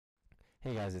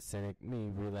Hey guys, it's Cynic,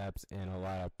 me, Relapse, and a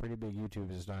lot of pretty big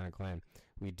YouTubers are starting a clan.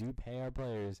 We do pay our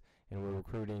players, and we're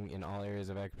recruiting in all areas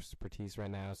of expertise right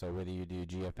now. So whether you do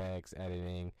GFX,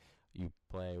 editing, you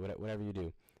play, whatever you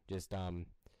do, just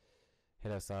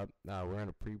hit us up. We're in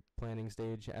a pre-planning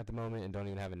stage at the moment and don't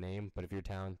even have a name. But if you're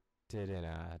talented and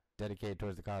dedicated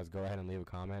towards the cause, go ahead and leave a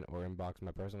comment or inbox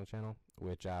my personal channel,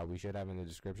 which we should have in the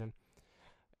description.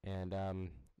 And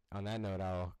on that note,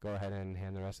 I'll go ahead and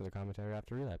hand the rest of the commentary off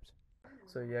to Relapse.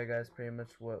 So yeah, guys, pretty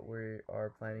much what we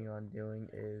are planning on doing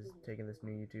is taking this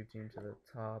new YouTube team to the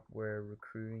top. We're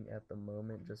recruiting at the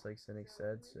moment, just like Cynic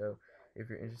said. So if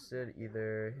you're interested,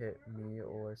 either hit me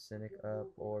or Cynic up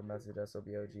or message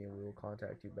slbog and we will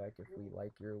contact you back if we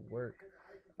like your work.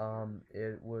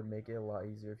 It would make it a lot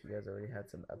easier if you guys already had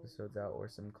some episodes out or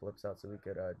some clips out so we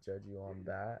could judge you on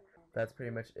that. That's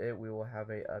pretty much it. We will have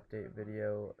a update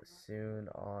video soon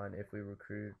on if we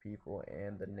recruited people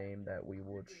and the name that we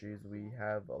will choose. We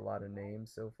have a lot of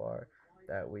names so far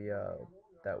that we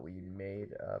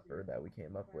made up or that we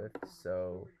came up with.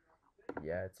 So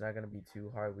yeah, it's not gonna be too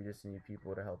hard. We just need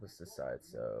people to help us decide.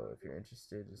 So if you're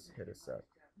interested, just hit us up.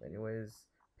 Anyways,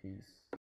 peace.